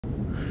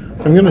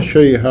I'm going to show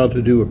you how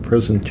to do a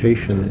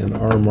presentation in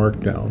R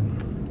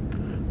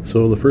Markdown.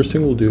 So the first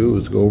thing we'll do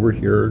is go over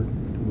here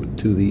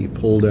to the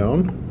pull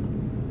down,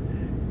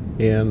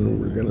 and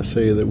we're going to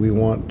say that we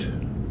want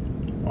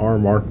R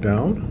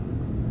Markdown.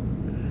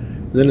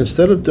 Then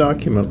instead of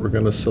document, we're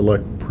going to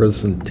select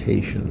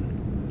presentation.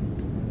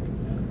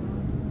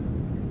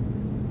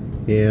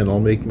 And I'll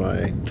make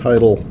my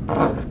title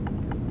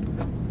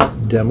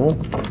demo.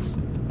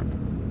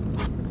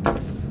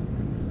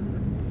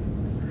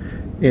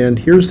 And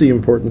here's the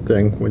important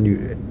thing: when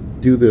you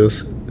do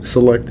this,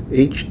 select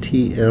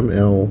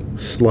HTML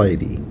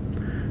slidey.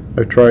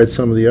 I've tried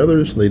some of the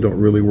others and they don't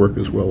really work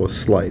as well as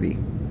slidey.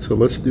 So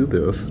let's do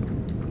this.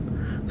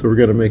 So we're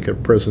going to make a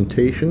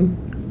presentation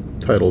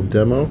titled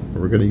demo, and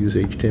we're going to use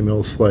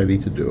HTML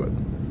slidey to do it.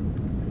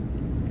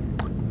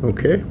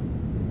 Okay.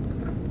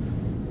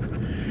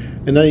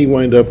 And now you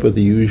wind up with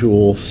the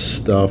usual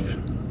stuff,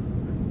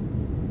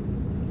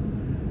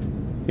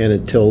 and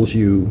it tells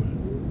you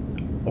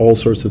all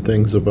sorts of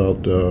things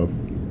about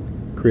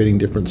creating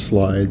different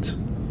slides.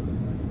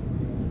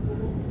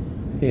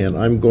 And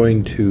I'm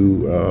going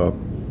to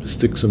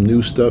stick some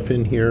new stuff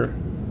in here.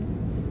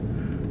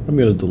 I'm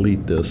going to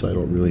delete this. I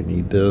don't really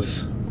need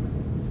this.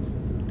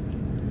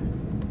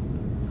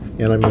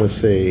 And I'm going to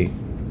say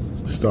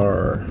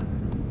star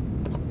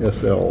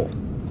SLIDE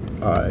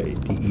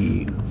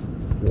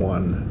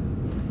 1.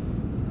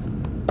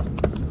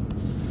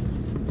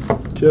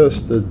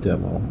 Just a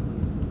demo.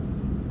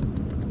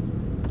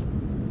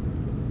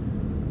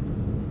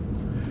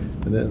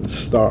 And then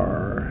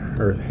star,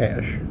 or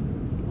hash,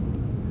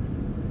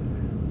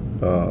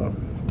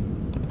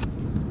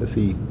 let's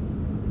see,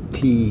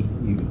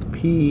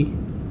 TUP,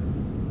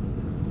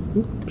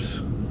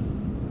 oops,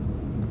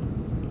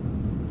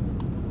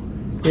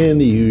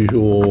 and the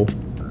usual,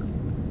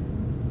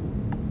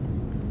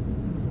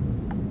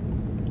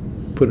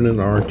 put it in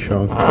our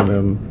chunk, and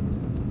then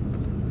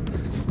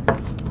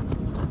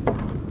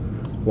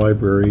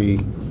library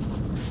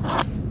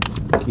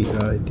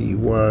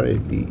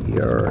TIDYVERSE,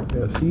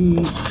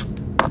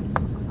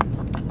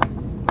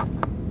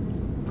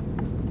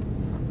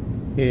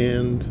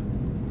 and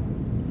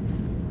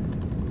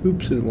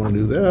oops, didn't want to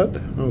do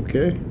that.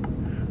 Okay,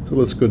 so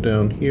let's go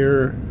down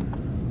here,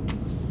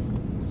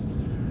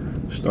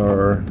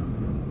 star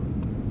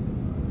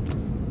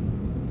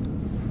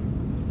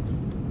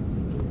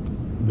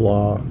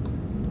blah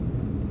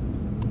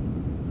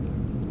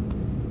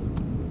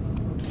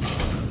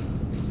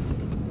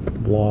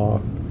blah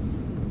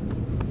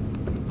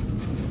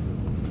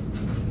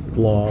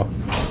blah.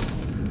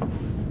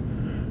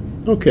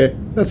 Okay,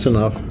 that's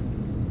enough.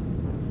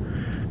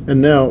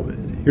 And now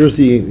here's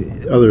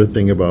the other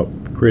thing about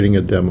creating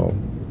a demo.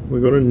 We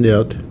go to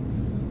knit,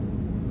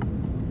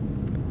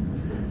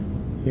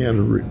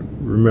 and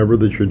remember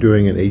that you're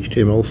doing an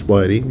HTML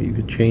slidey. You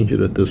could change it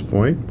at this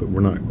point, but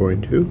we're not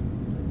going to.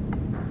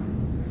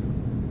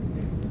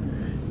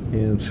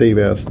 And save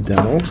as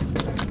demo.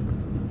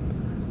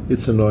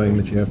 It's annoying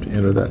that you have to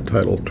enter that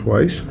title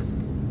twice.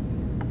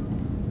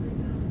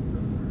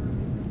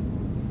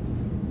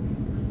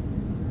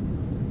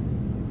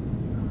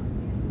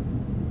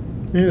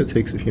 And it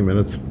takes a few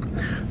minutes.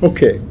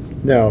 Okay,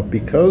 now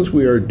because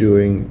we are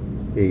doing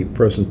a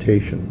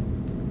presentation,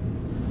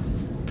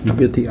 you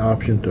get the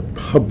option to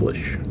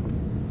publish.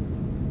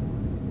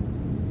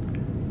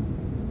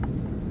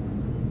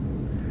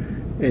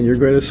 And you're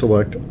going to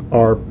select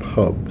R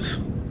Pubs.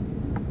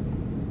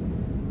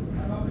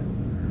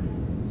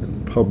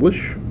 And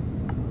publish.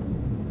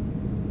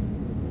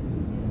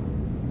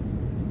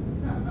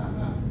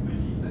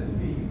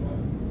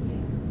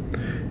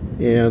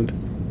 And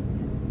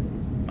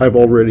I've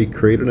already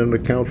created an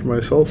account for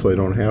myself, so I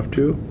don't have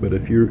to. But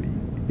if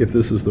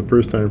this is the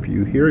first time for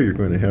you here, you're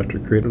going to have to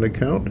create an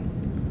account.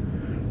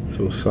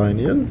 So sign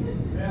in,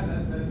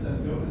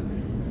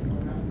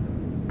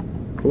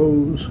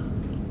 close,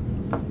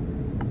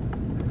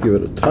 give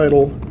it a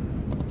title,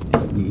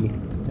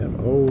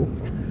 DMO.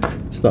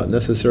 It's not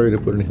necessary to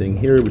put anything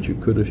here, but you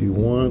could if you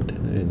want,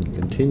 and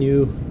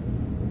continue.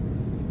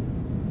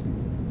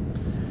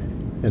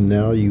 And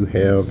now you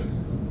have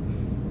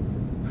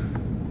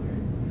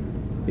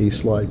a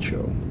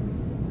slideshow.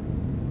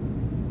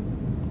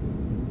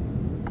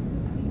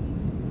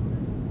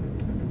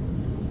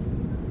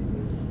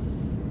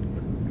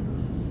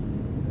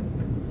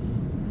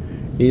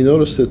 You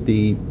notice that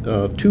the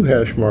 2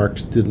 hash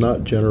marks did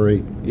not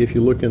generate. If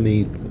you look in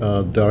the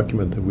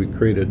document that we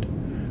created,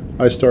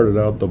 I started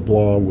out the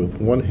blah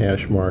with 1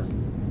 hash mark,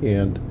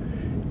 and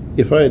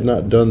if I had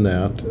not done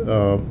that,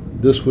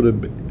 this would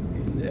have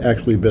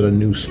actually been a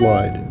new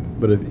slide.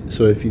 But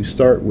if you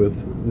start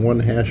with 1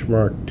 hash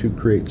mark to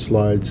create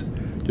slides,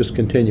 just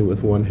continue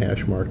with 1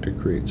 hash mark to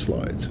create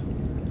slides.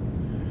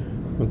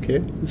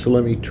 Okay, so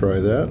let me try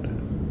that.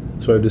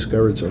 So I've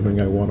discovered something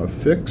I want to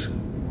fix.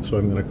 So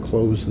I'm going to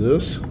close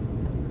this.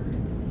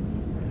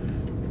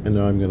 And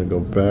now I'm going to go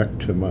back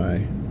to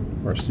my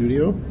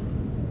RStudio.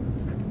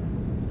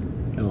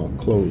 And I'll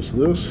close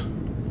this.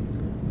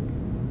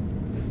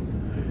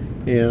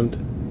 And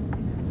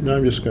now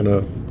I'm just going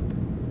to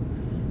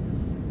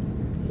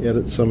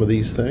edit some of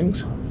these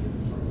things.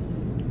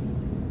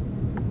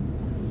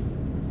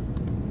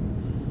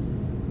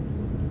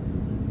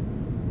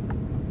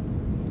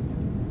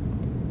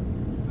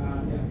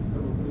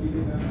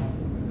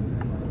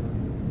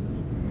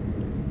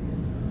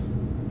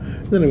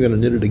 Then I'm going to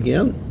knit it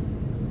again.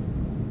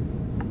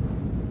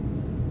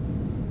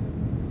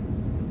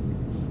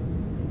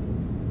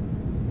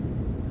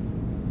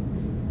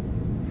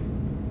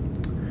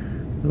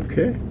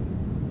 Okay.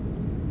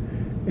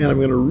 And I'm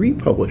going to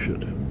republish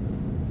it.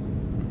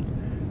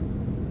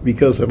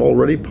 Because I've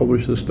already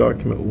published this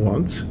document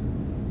once,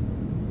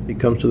 it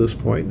comes to this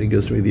point and it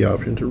gives me the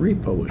option to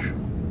republish.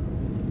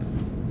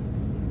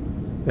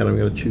 And I'm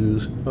going to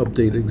choose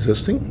Update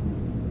Existing.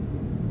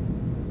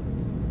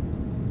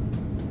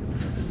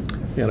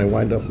 And I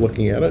wind up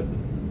looking at it.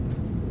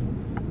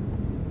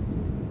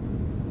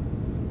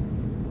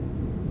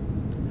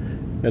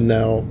 And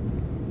now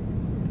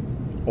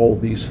all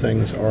these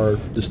things are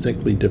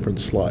distinctly different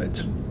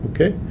slides.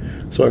 Okay?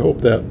 So I hope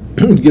that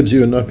gives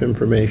you enough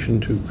information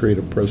to create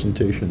a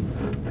presentation.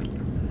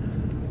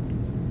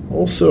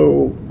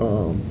 Also,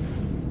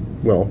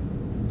 well,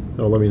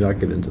 no, let me not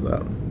get into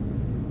that.